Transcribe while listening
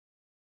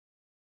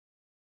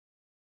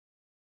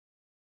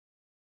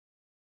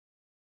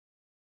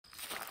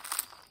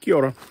Kia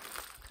ora.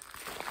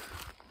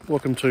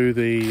 Welcome to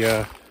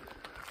the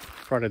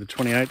Friday the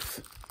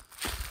 28th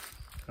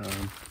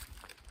of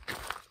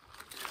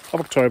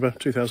October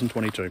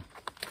 2022.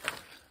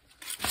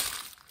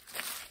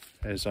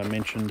 As I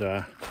mentioned,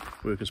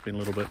 work has been a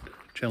little bit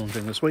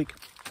challenging this week,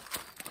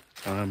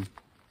 and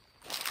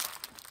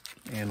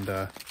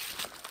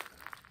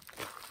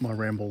my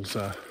rambles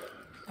are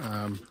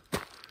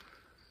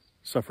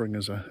suffering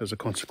as a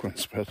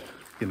consequence. But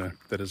you know,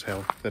 that is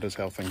how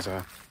things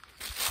are.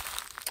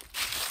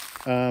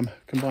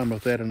 Combined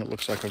with that, and it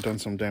looks like I've done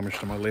some damage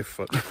to my left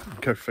foot.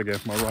 Go figure,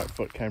 my right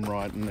foot came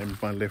right and then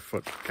my left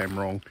foot came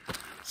wrong,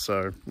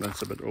 so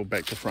that's a bit all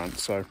back to front.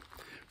 So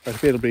I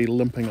appear to be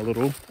limping a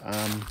little.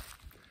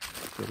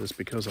 That is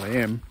because I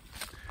am.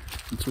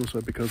 It's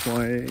also because but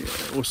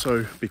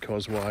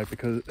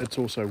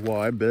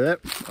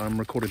I'm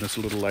recording this a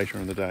little later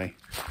in the day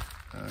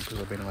because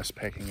I've been ice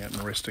packing it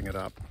and resting it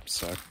up,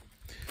 so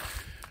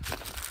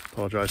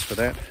apologise for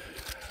that.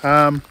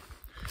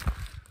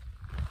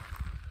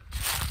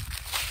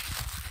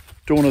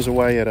 Dawn is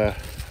away at a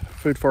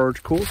food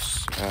forage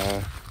course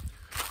at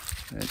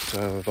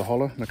the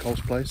Holler,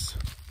 Nicole's place,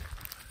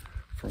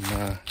 from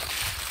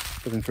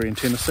living free in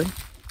Tennessee.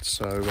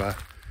 So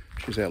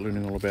she's out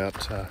learning all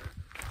about how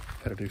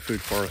to do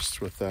food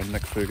forests with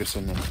Nick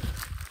Ferguson and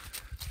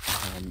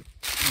a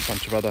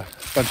bunch of other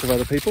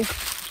people,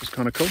 which is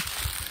kind of cool.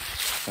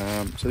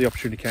 So the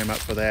opportunity came up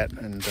for that,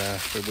 and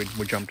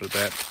we jumped at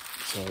that.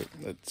 So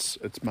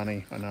it's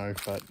money, I know,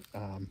 but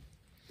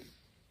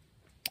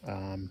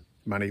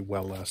money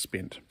well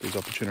spent. These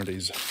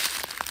opportunities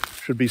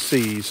should be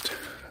seized,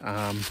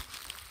 and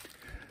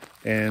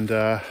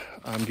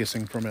I'm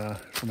guessing from a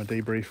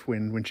debrief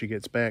when she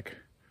gets back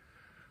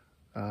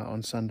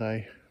on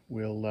Sunday,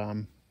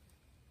 we'll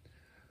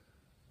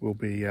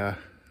be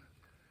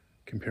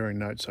comparing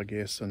notes, I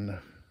guess, and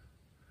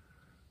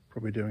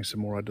probably doing some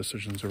more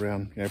decisions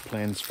around, you know,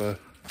 plans for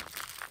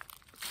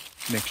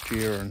next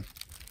year and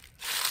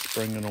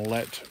spring and all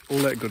that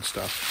good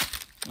stuff.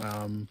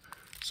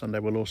 Sunday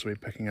we'll also be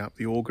picking up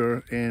the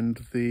auger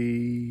and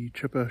the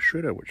chipper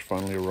shredder, which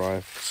finally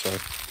arrived. So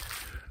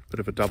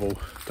bit of a double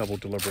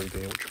delivery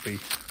there, which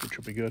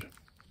will be good.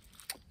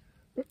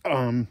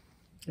 All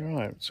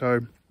right.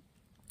 So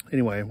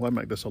anyway, I won't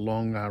make this a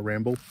long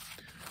ramble.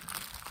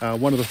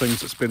 One of the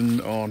things that's been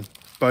on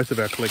both of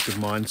our collective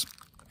minds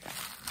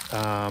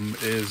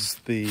is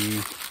the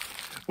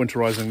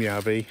winterizing the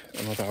RV,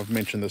 and I think I've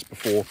mentioned this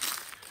before.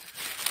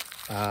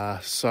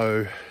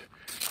 So,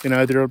 you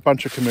know, there are a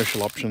bunch of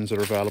commercial options that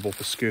are available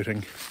for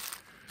skirting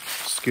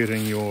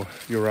your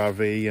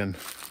RV, and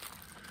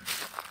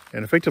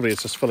effectively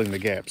it's just filling the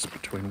gaps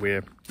between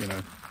where, you know,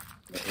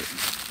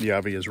 the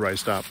RV is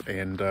raised up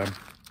and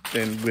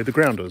where the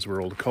ground is, where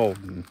all the cold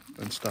and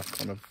stuff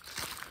kind of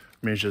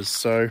measures.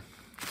 So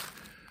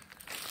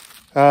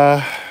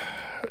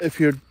if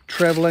you're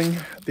traveling,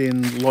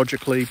 then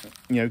logically,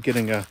 you know,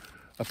 getting a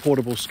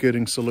portable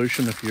skirting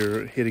solution, if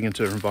you're heading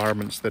into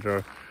environments that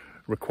are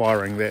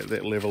requiring that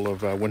level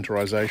of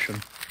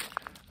winterization,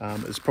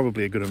 is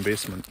probably a good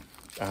investment.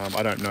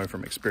 I don't know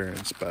from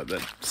experience, but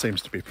that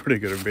seems to be a pretty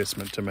good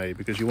investment to me,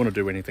 because you want to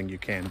do anything you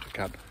can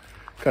to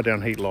cut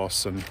down heat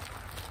loss, and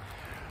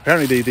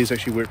apparently these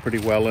actually work pretty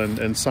well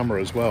in summer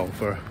as well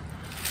for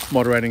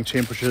moderating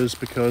temperatures,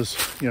 because,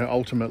 you know,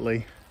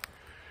 ultimately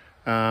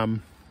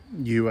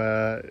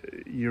you're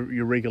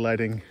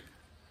regulating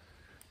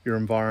your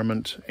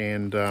environment,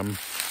 and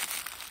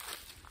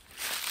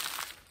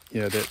you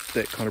know,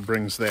 that kind of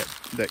brings that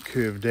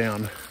curve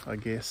down, I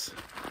guess.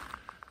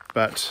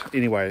 But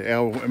anyway,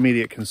 our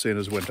immediate concern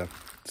is winter,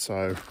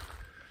 so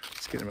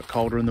it's getting a bit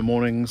colder in the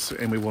mornings,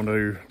 and we want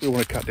to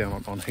cut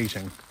down on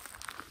heating.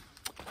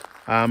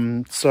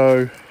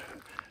 So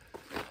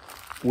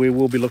we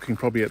will be looking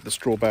probably at the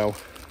straw bale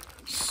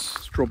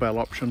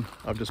option.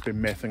 I've just been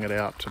mathing it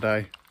out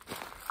today.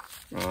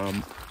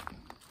 I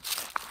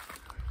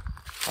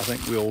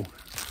think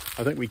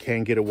we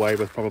can get away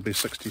with probably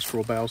 60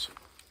 straw bales.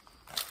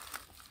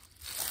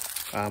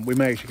 We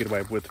may actually get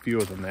away with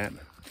fewer than that.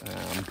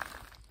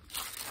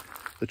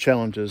 The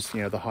challenge is,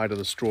 you know, the height of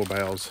the straw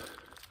bales.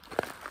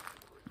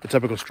 The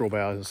typical straw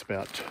bale is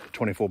about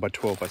 24 by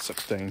 12 by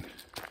 16.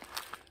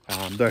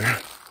 Though,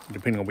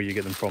 depending on where you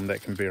get them from,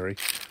 that can vary.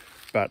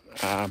 But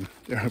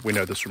we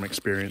know this from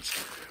experience.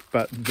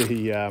 But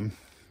the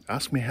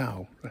ask me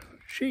how,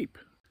 sheep.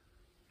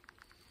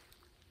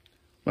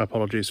 My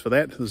apologies for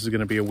that. This is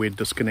going to be a weird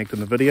disconnect in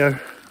the video.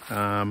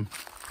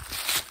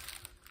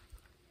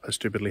 I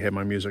stupidly had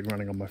my music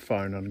running on my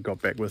phone and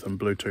got back within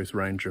Bluetooth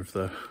range of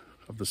the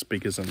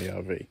speakers in the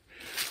RV.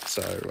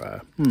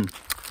 So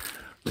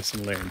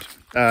lesson learned.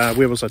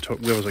 Where was I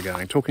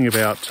going? Talking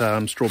about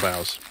straw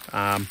bales.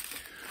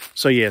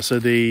 So yeah, so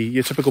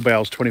your typical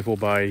bales 24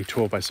 by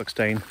 12 by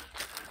 16.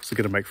 It's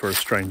going to make for a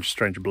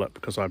strange blip,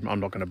 because I'm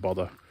not going to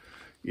bother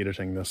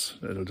editing this.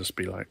 It'll just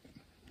be like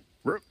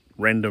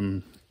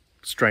random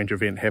strange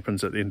event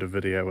happens at the end of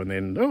video, and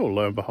then, oh,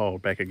 lo and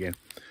behold, back again.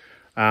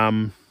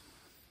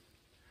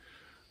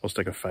 I'll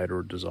stick a fade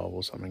or a dissolve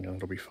or something, and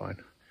it'll be fine.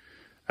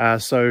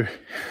 So,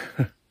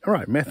 all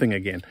right, mathing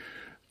again.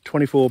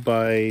 24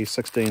 by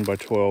 16 by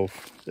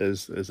 12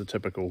 is a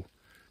typical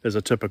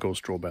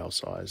straw bale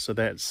size. So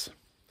that's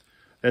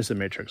the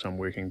metrics I'm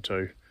working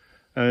to,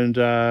 and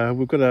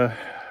we've got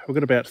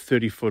about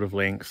 30 foot of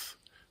length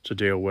to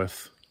deal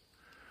with.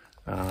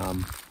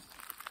 That's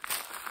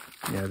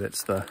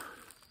the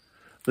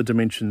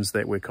dimensions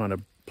that we're kind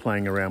of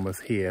playing around with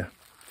here.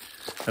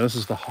 And this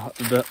is the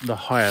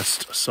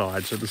highest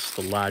side, so this is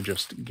the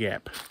largest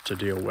gap to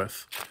deal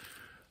with.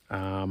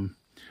 I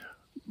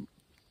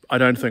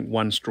don't think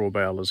one straw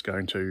bale is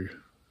going to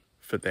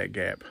fit that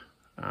gap.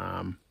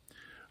 I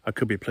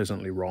could be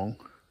pleasantly wrong,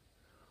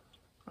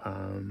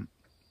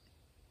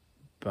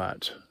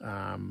 but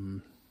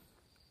I'm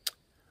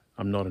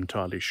not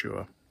entirely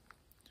sure.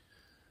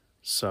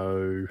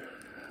 So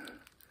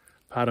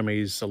part of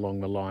me is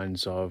along the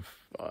lines of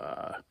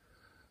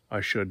I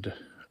should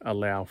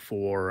allow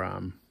for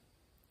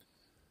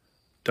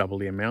double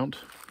the amount,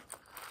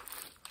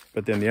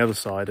 but then the other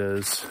side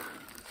is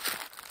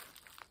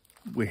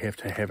we have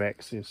to have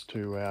access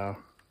to our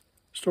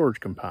storage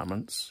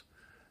compartments,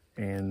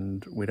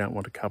 and we don't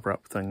want to cover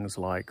up things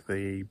like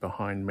the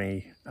behind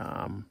me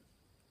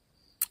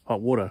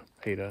hot water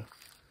heater,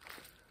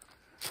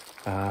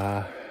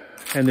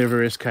 and there are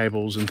various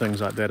cables and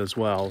things like that as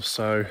well.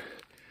 So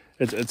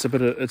it's a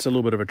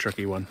little bit of a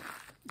tricky one.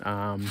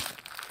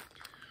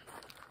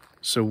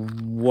 So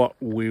what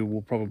we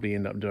will probably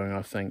end up doing,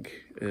 I think,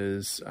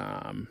 is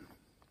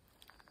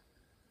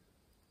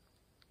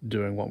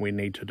doing what we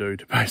need to do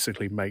to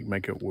basically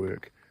make it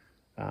work.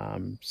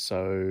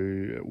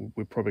 So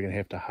we're probably going to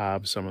have to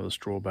halve some of the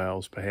straw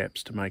bales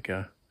perhaps to make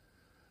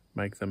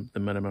them the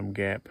minimum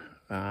gap.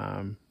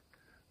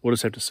 We'll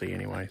just have to see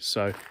anyway.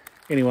 So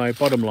anyway,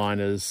 bottom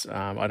line is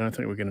I don't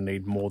think we're going to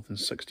need more than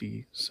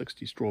 60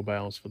 straw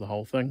bales for the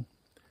whole thing,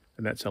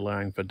 and that's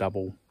allowing for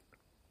double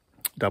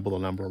the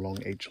number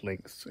along each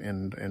length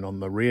and on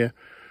the rear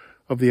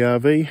of the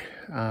RV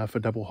for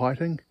double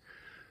heighting.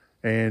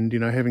 And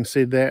having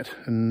said that,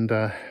 and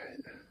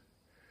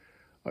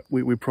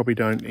we probably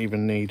don't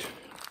even need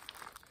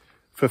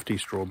 50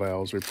 straw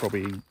bales. We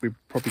probably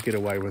get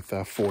away with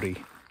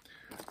 40,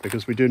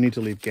 because we do need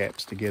to leave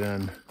gaps to get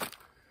in.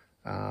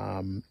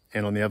 And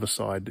on the other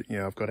side,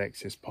 I've got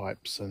access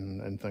pipes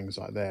and things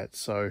like that.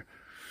 So,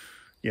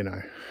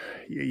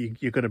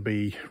 you've got to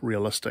be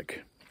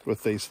realistic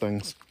with these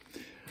things.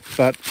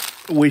 But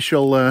we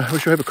shall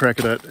have a crack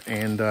at it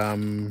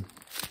and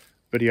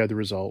video the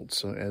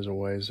results as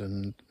always,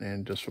 and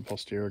just for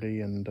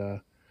posterity, and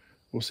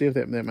we'll see if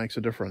that makes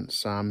a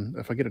difference.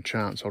 If I get a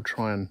chance, I'll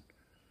try and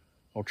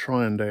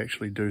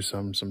actually do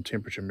some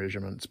temperature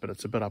measurements, but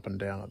it's a bit up and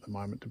down at the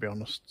moment, to be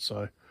honest.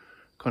 So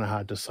kind of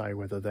hard to say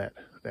whether that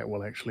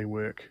will actually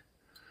work.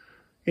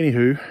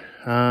 Anywho,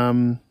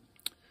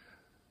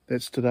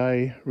 that's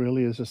today.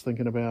 Really, is just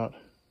thinking about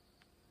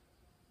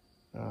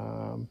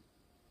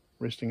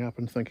resting up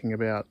and thinking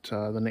about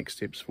the next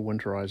steps for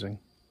winterizing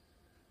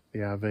the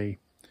RV.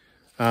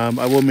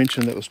 I will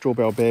mention that the straw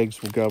bale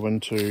bags will go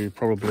into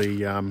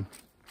probably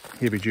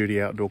heavy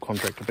duty outdoor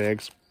contractor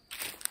bags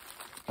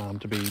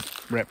to be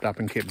wrapped up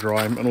and kept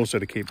dry, and also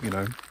to keep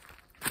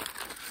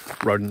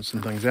rodents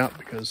and things out,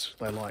 because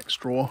they like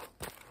straw.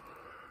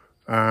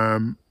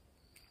 As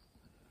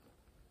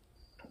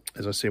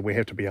I said, we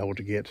have to be able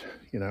to get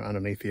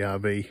underneath the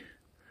RV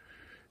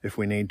if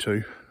we need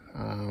to.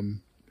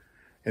 And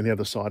the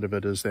other side of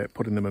it is that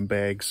putting them in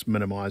bags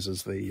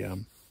minimises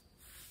the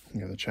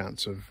the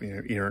chance of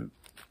errant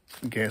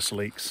gas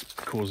leaks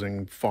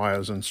causing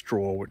fires in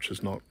straw, which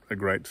is not a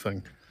great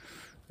thing.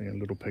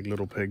 Little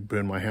pig,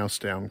 burn my house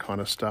down kind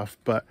of stuff.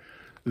 But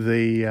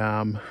the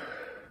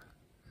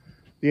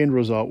end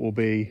result will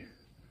be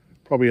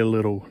probably a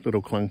little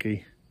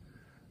clunky,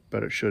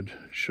 but it should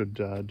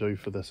do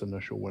for this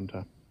initial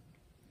winter.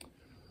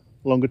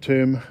 Longer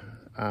term,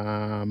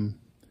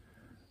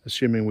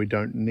 assuming we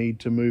don't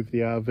need to move the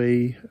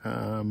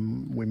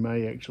RV, we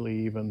may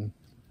actually even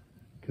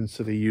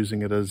consider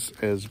using it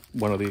as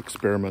one of the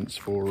experiments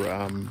for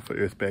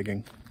earth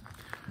bagging.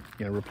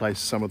 Replace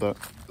some of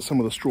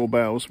the straw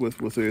bales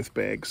with earth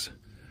bags,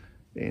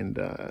 and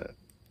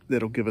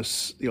that'll give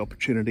us the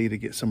opportunity to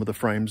get some of the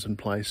frames in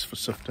place for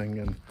sifting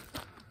and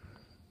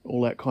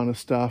all that kind of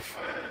stuff.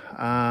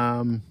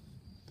 I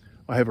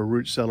have a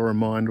root cellar in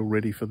mind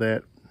already for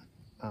that,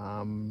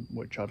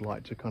 which I'd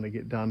like to kind of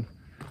get done,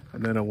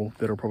 and then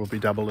that'll probably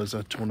double as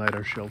a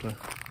tornado shelter.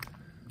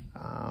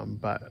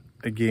 But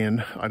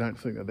again, I don't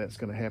think that's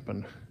going to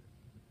happen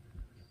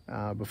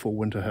before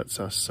winter hits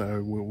us,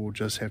 so we'll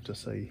just have to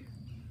see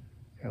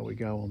how we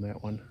go on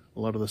that one. A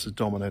lot of this is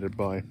dominated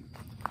by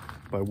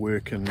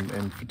work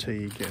and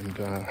fatigue, and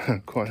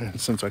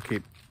since I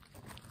keep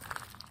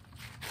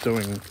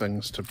doing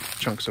things to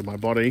chunks of my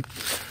body,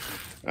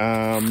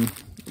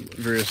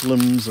 various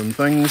limbs and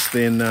things,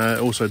 then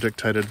also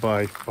dictated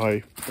by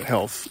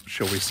health,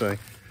 shall we say.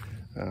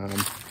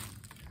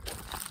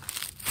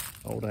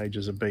 Old age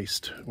is a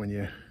beast. When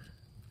you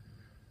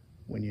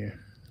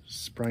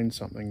sprain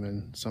something,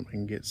 then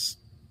something gets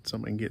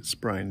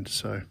sprained.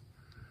 So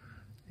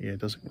yeah, it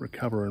doesn't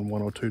recover in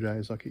 1 or 2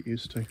 days like it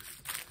used to.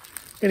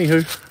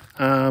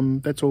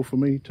 Anywho, that's all for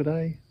me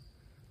today.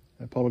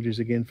 Apologies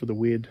again for the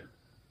weird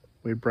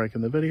break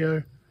in the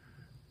video,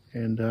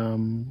 and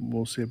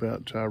we'll see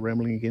about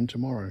rambling again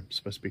tomorrow. It's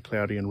supposed to be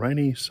cloudy and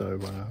rainy, so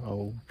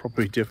I'll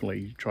probably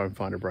definitely try and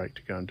find a break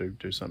to go and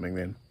do something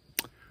then.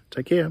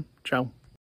 Take care. Ciao.